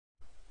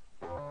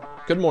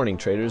Good morning,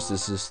 traders.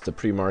 This is the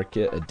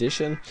pre-market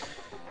edition.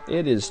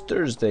 It is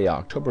Thursday,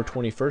 October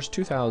 21st,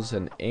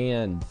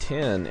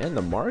 2010, and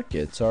the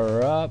markets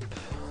are up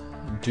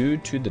due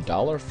to the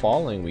dollar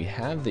falling. We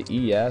have the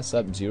ES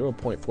up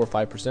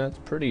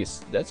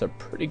 0.45%. That's a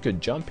pretty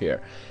good jump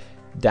here.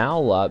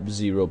 Dow up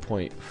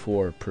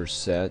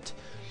 0.4%.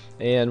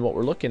 And what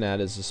we're looking at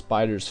is the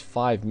Spider's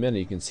 5-minute.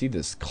 You can see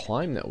this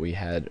climb that we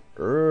had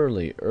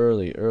early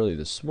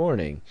this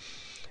morning.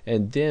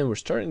 And then we're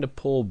starting to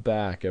pull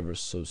back ever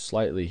so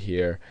slightly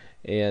here.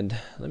 And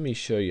let me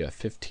show you a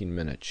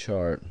 15-minute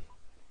chart.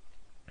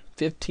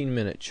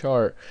 15-minute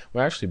chart,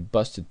 we're actually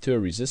busted through a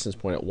resistance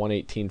point at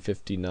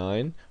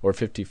 118.59 or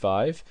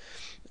 55,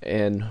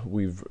 and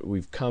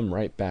we've come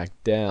right back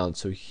down.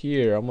 So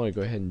here I'm going to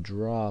go ahead and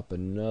drop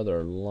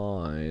another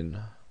line.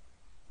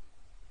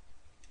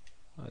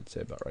 I'd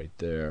say about right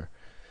there,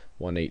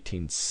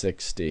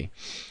 118.60.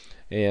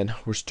 And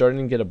we're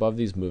starting to get above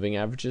these moving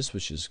averages,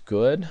 which is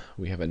good.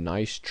 We have a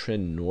nice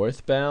trend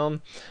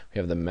northbound. We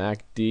have the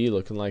MACD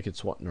looking like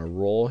it's wanting to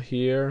roll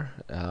here.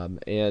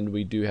 And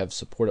we do have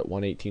support at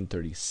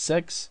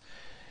 118.36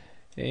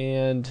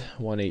 and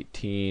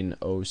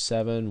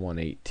 118.07,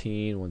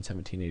 118,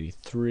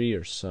 117.83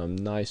 are some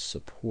nice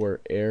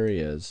support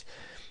areas.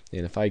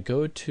 And if I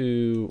go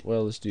to,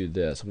 well, let's do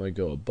this. I'm going to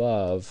go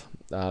above.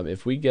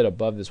 If we get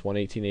above this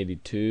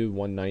 118.82,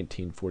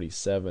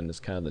 119.47 is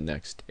kind of the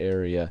next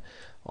area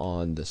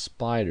on the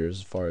Spiders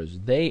as far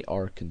as they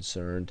are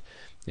concerned.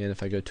 And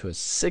if I go to a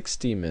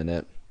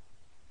 60-minute,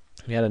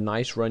 we had a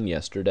nice run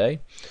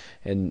yesterday.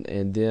 And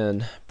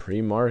then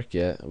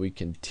pre-market, we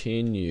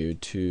continue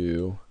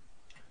to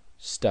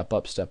step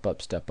up,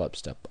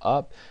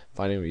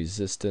 finding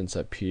resistance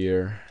up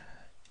here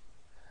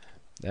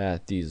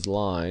at these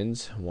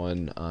lines,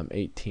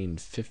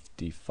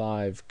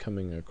 1855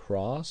 coming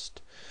across,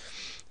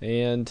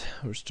 and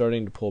we're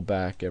starting to pull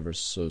back ever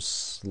so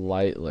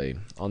slightly.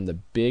 On the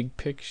big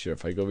picture,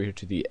 if I go over here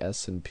to the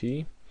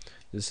S&P,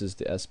 this is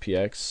the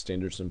SPX,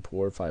 Standard &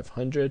 Poor's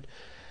 500.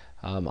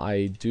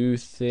 I do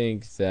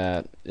think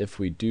that if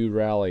we do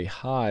rally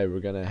high, we're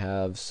going to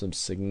have some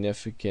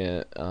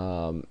significant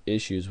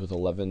issues with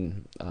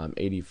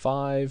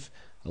 1185,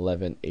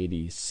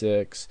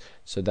 1186,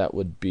 so that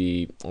would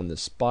be on the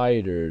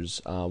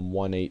Spiders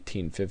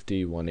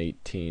 118.50,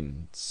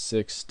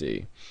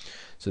 118.60.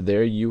 So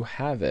there you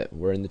have it.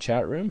 We're in the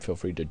chat room. Feel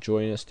free to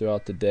join us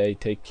throughout the day.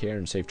 Take care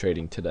and safe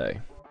trading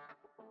today.